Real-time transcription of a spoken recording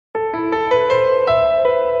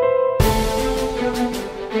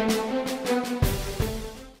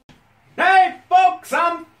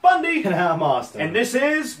And this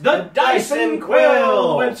is the Dyson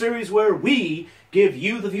Quill, web series where we give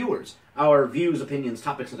you, the viewers, our views, opinions,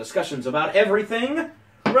 topics, and discussions about everything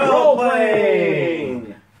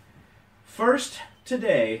role-playing. First,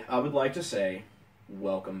 today, I would like to say,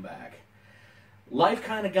 welcome back. Life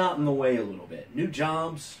kind of got in the way a little bit. New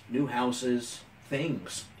jobs, new houses,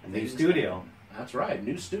 things. A new studio. That's right,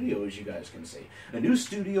 new studio, as you guys can see. A new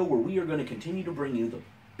studio where we are going to continue to bring you the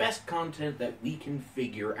best content that we can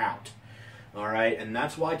figure out. Alright, and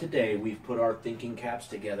that's why today we've put our thinking caps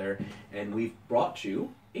together and we've brought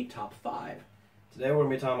you a top 5. Today we're going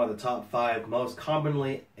to be talking about the top 5 most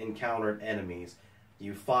commonly encountered enemies.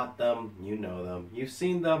 You fought them, you know them, you've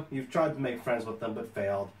seen them, you've tried to make friends with them but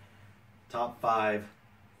failed. Top 5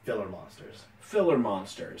 filler monsters. Filler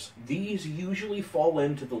monsters. These usually fall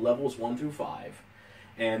into the levels 1 through 5.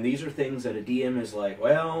 And these are things that a DM is like,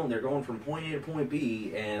 well, they're going from point A to point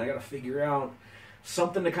B, and I got to figure out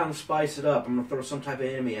something to kind of spice it up. I'm going to throw some type of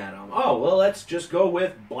enemy at them. Oh, well, let's just go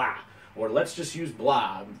with blah. Or let's just use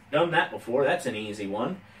blah. I've done that before. That's an easy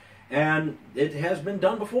one. And it has been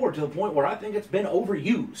done before to the point where I think it's been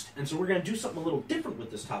overused. And so we're going to do something a little different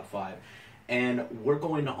with this top 5. And we're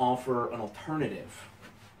going to offer an alternative,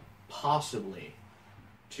 possibly,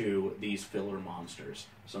 to these filler monsters.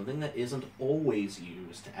 Something that isn't always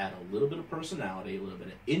used to add a little bit of personality, a little bit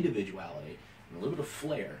of individuality, and a little bit of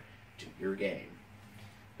flair to your game.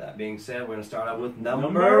 That being said, we're going to start out with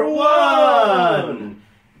number 1!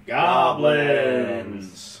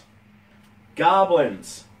 Goblins.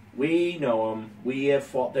 Goblins. We know them. We have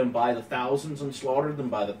fought them by the thousands and slaughtered them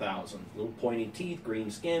by the thousands. Little pointy teeth, green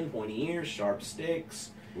skin, pointy ears, sharp sticks.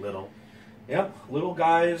 Little. Yep, little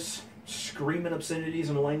guys screaming obscenities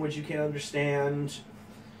in a language you can't understand,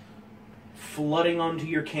 flooding onto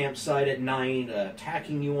your campsite at night,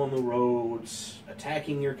 attacking you on the roads,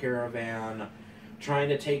 attacking your caravan, trying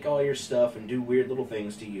to take all your stuff and do weird little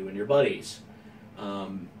things to you and your buddies.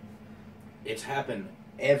 It's happened.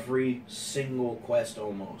 Every single quest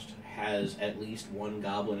almost has at least one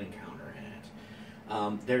goblin encounter in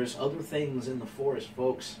it. There's other things in the forest,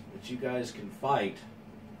 folks, that you guys can fight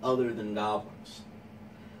other than goblins.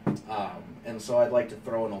 And so I'd like to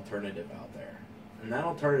throw an alternative out there. And that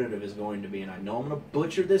alternative is going to be, and I know I'm going to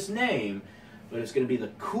butcher this name, but it's going to be the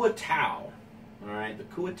Kuatao. Alright, the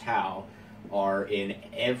Kuatao are in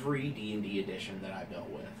every D&D edition that I've dealt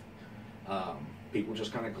with. People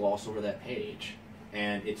just kind of gloss over that page.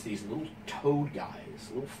 And it's these little toad guys,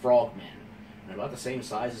 little frogmen. They're about the same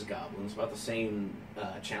size as goblins, about the same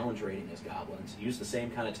challenge rating as goblins, use the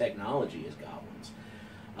same kind of technology as goblins.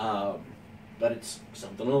 But it's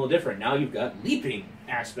something a little different. Now you've got leaping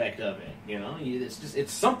aspect of it. You know,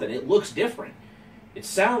 it's something. It looks different. It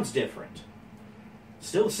sounds different.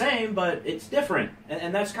 Still the same, but it's different.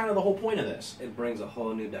 And that's kind of the whole point of this. It brings a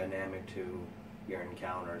whole new dynamic to your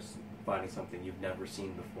encounters, finding something you've never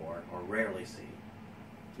seen before or rarely see.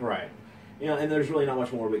 Right. You know, and there's really not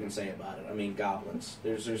much more we can say about it. I mean, goblins.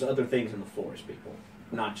 There's other things in the forest, people.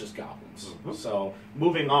 Not just goblins. Mm-hmm. So,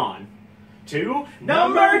 moving on to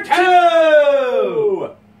number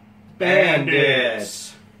 2!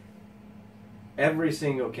 Bandits. Every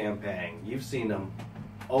single campaign, you've seen them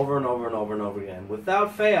over and over and over and over again.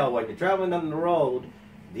 Without fail, when you're traveling down the road,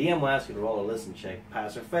 DM will ask you to roll a listen check.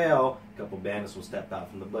 Pass or fail, a couple bandits will step out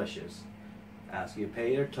from the bushes. Ask you to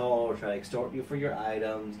pay your toll or try to extort you for your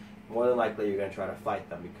items. More than likely you're going to try to fight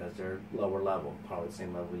them because they're lower level, probably the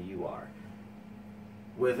same level you are.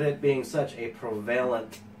 With it being such a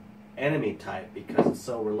prevalent enemy type because it's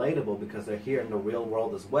so relatable because they're here in the real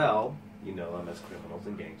world as well, you know them as criminals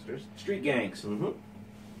and gangsters. Street gangs. Mm-hmm.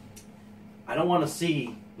 I don't want to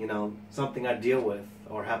see, you know, something I deal with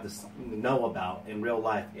or have to know about in real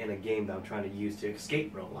life in a game that I'm trying to use to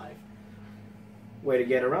escape real life. Way to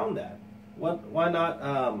get around that. Why not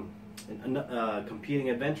a competing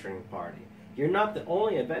adventuring party? You're not the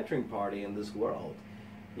only adventuring party in this world.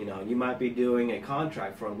 You know, you might be doing a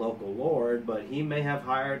contract for a local lord, but he may have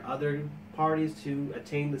hired other parties to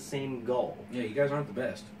attain the same goal. Yeah, you guys aren't the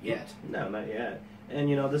best. Yet. No, not yet. And,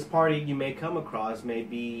 you know, this party you may come across may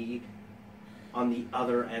be on the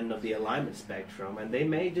other end of the alignment spectrum, and they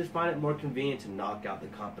may just find it more convenient to knock out the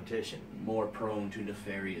competition. More prone to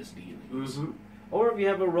nefarious dealings. Mm-hmm. Or if you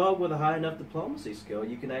have a rogue with a high enough diplomacy skill,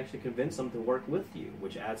 you can actually convince them to work with you,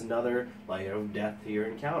 which adds another layer of depth to your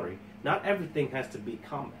encounter. Not everything has to be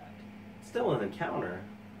combat. It's still an encounter,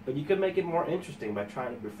 but you can make it more interesting by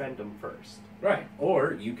trying to befriend them first. Right.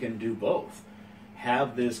 Or you can do both.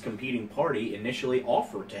 Have this competing party initially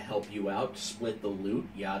offer to help you out, split the loot,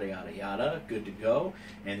 yada, yada, yada, good to go.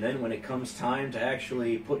 And then when it comes time to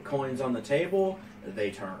actually put coins on the table,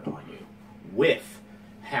 they turn on you. With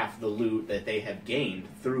half the loot that they have gained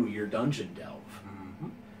through your dungeon delve.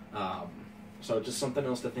 So just something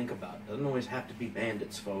else to think about. Doesn't always have to be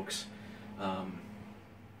bandits, folks.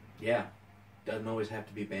 Yeah, doesn't always have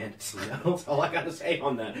to be bandits. That's all I got to say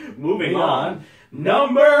on that. Moving on.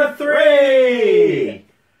 Number 3!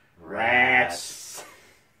 Rats.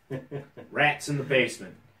 Rats in the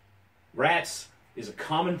basement. Rats is a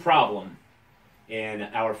common problem in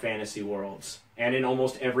our fantasy worlds, and in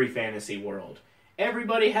almost every fantasy world.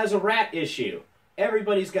 Everybody has a rat issue.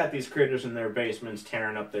 Everybody's got these critters in their basements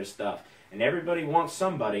tearing up their stuff, and everybody wants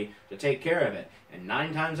somebody to take care of it. And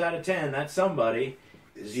 9 times out of 10, that somebody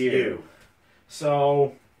is you.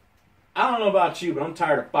 So, I don't know about you, but I'm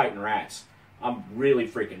tired of fighting rats. I'm really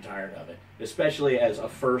freaking tired of it, especially as a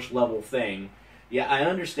first level thing. Yeah, I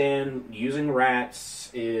understand using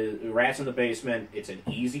rats in the basement. It's an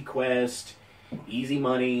easy quest, easy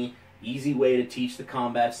money, easy way to teach the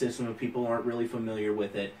combat system if people aren't really familiar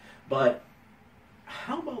with it. But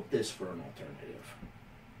how about this for an alternative?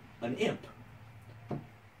 An imp,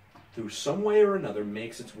 through some way or another,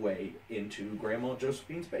 makes its way into Grandma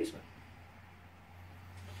Josephine's basement.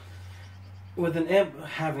 With an imp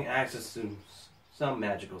having access to some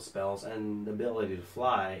magical spells and the ability to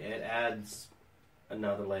fly, it adds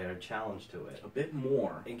another layer of challenge to it. A bit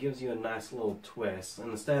more. It gives you a nice little twist.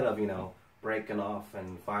 And instead of, breaking off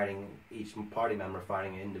and fighting, each party member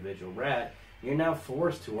fighting an individual rat, you're now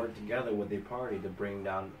forced to work together with the party to bring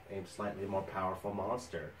down a slightly more powerful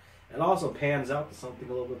monster. It also pans out to something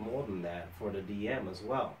a little bit more than that for the DM as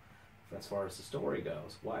well, as far as the story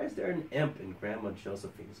goes. Why is there an imp in Grandma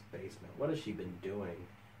Josephine's basement? What has she been doing?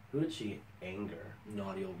 Who did she anger?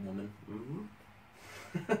 Naughty old woman.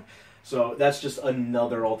 Mm-hmm. So that's just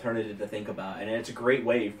another alternative to think about, and it's a great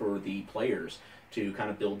way for the players to kind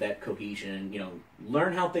of build that cohesion,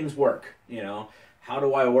 learn how things work, how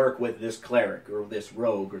do I work with this cleric, or this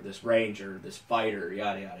rogue, or this ranger, this fighter,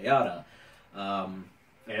 yada, yada, yada. And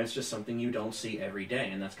it's just something you don't see every day,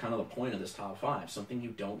 and that's kind of the point of this top 5, something you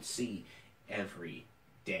don't see every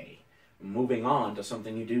day. Moving on to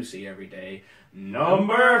something you do see every day,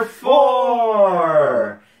 number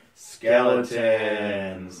 4!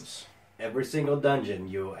 Skeletons. Every single dungeon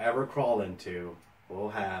you'll ever crawl into will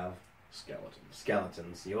have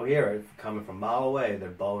skeletons. You'll hear it coming from a mile away.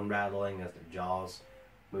 Their bone rattling as their jaws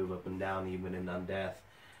move up and down, even in undeath.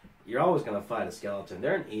 You're always going to fight a skeleton.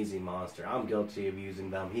 They're an easy monster. I'm guilty of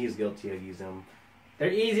using them. He's guilty of using them.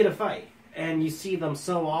 They're easy to fight. And you see them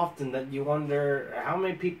so often that you wonder how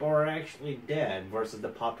many people are actually dead versus the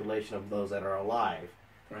population of those that are alive.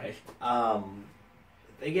 Right.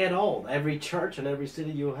 They get old. Every church and every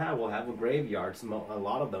city you have will have a graveyard. A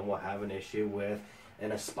lot of them will have an issue with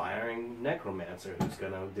an aspiring necromancer who's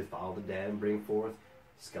going to defile the dead and bring forth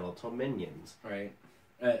skeletal minions. Right.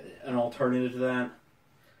 An alternative to that?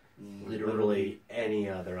 Literally any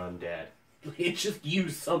other undead. It's just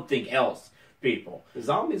use something else, people.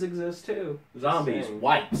 Zombies exist too. Zombies,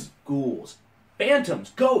 wights, ghouls,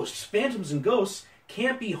 phantoms, ghosts. Phantoms and ghosts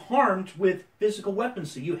can't be harmed with physical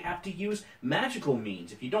weapons, so you have to use magical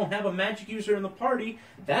means. If you don't have a magic user in the party,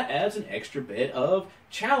 that adds an extra bit of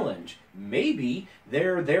challenge. Maybe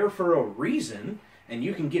they're there for a reason, and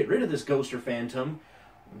you can get rid of this ghost or phantom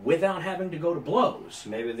without having to go to blows.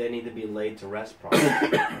 Maybe they need to be laid to rest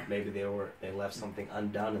properly. Maybe they left something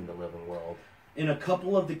undone in the living world. In a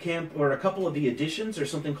couple of the editions, there's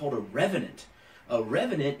something called a revenant. A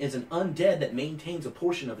revenant is an undead that maintains a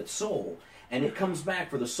portion of its soul, and it comes back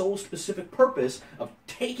for the sole specific purpose of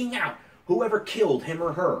taking out whoever killed him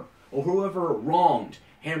or her, or whoever wronged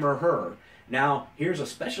him or her. Now, here's a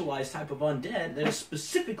specialized type of undead that is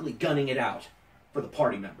specifically gunning it out for the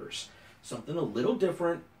party members. Something a little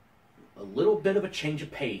different, a little bit of a change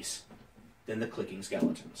of pace than the clicking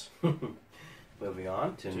skeletons. Moving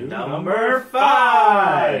on to number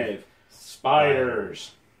 5!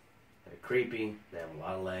 Spiders. They're creepy, they have a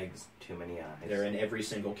lot of legs, too many eyes. They're in every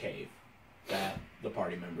single cave that the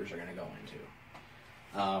party members are going to go into.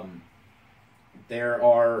 There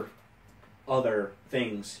are other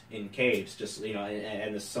things in caves, just,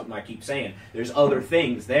 and this is something I keep saying, there's other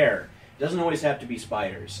things there. It doesn't always have to be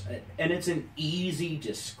spiders. And it's an easy,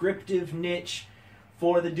 descriptive niche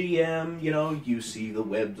for the DM. You see the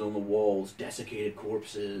webs on the walls, desiccated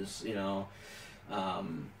corpses,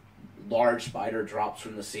 large spider drops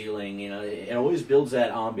from the ceiling. It always builds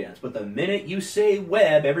that ambience. But the minute you say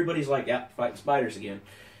web, everybody's like, yeah, fighting spiders again.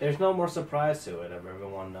 There's no more surprise to it if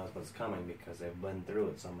everyone knows what's coming because they've been through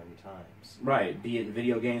it so many times. Right, be it in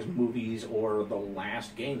video games, movies, or the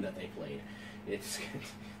last game that they played. It's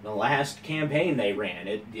the last campaign they ran.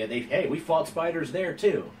 We fought spiders there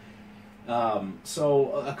too.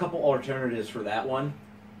 So a couple alternatives for that one.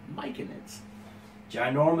 myconids.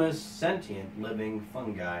 Ginormous, sentient, living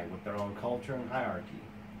fungi with their own culture and hierarchy.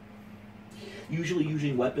 Usually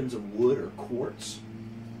using weapons of wood or quartz.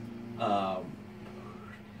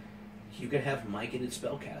 You could have myconid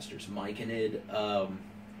spellcasters, myconid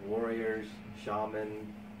warriors,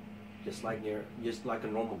 shaman, just like a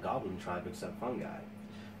normal goblin tribe except fungi.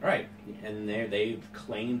 Right, and they've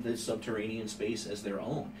claimed this subterranean space as their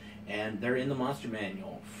own, and they're in the monster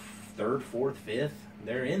manual, 3rd, 4th, 5th.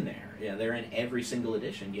 They're in there. Yeah, they're in every single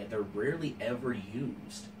edition, yet they're rarely ever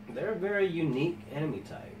used. They're a very unique enemy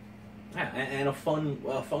type. Yeah, and a fun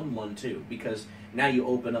one too, because now you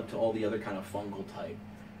open up to all the other kind of fungal type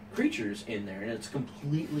creatures in there, and it's a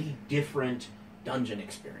completely different dungeon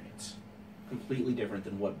experience. Completely different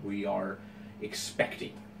than what we are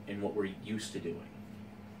expecting and what we're used to doing.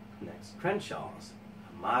 Next, Crenshaws.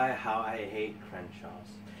 My, how I hate Crenshaws.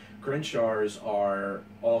 Crenshaws are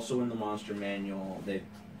also in the monster manual, the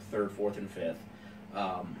 3rd, 4th, and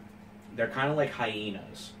 5th. They're kind of like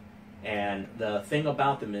hyenas. And the thing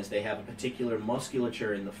about them is they have a particular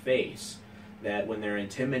musculature in the face that when they're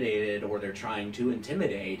intimidated or they're trying to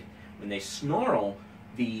intimidate, when they snarl,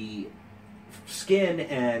 the skin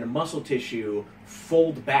and muscle tissue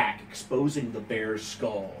fold back, exposing the bear's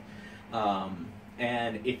skull.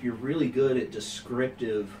 And if you're really good at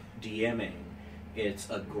descriptive DMing, it's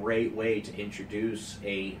a great way to introduce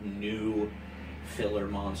a new filler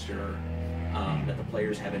monster that the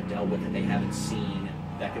players haven't dealt with, that they haven't seen,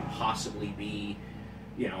 that could possibly be,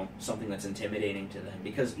 something that's intimidating to them,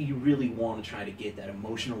 because you really want to try to get that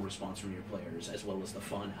emotional response from your players as well as the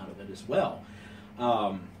fun out of it as well.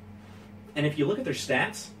 And if you look at their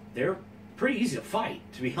stats, they're pretty easy to fight,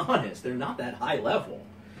 to be honest. They're not that high level.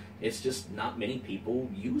 It's just not many people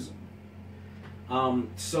use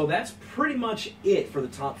them. So that's pretty much it for the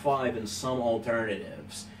top 5 and some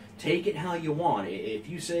alternatives. Take it how you want. If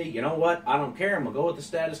you say, you know what, I don't care, I'm going to go with the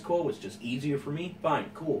status quo, it's just easier for me,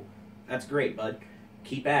 fine, cool. That's great, bud.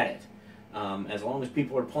 Keep at it. As long as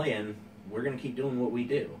people are playing, we're going to keep doing what we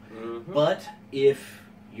do. Mm-hmm. But if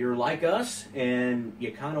you're like us and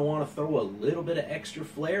you kind of want to throw a little bit of extra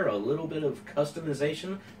flair, a little bit of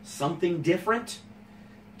customization, something different,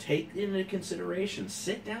 take into consideration.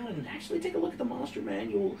 Sit down and actually take a look at the monster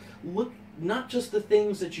manual. Look, not just the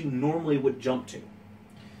things that you normally would jump to.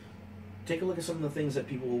 Take a look at some of the things that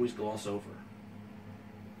people always gloss over.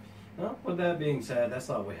 Well, with that being said, that's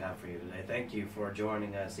all we have for you today. Thank you for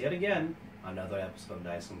joining us yet again on another episode of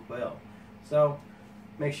Dice and Quill. So,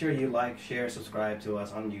 make sure you like, share, subscribe to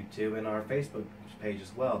us on YouTube and our Facebook page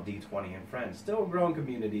as well, D20 and Friends. Still a growing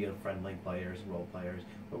community of friendly players, role players,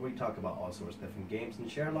 where we talk about all sorts of different games and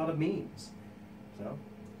share a lot of memes. So,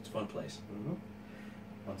 it's a fun place. Mm-hmm.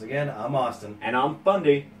 Once again, I'm Austin. And I'm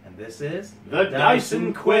Fundy. And this is the Dice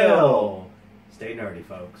and Quill. Stay nerdy,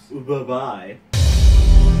 folks. Bye-bye.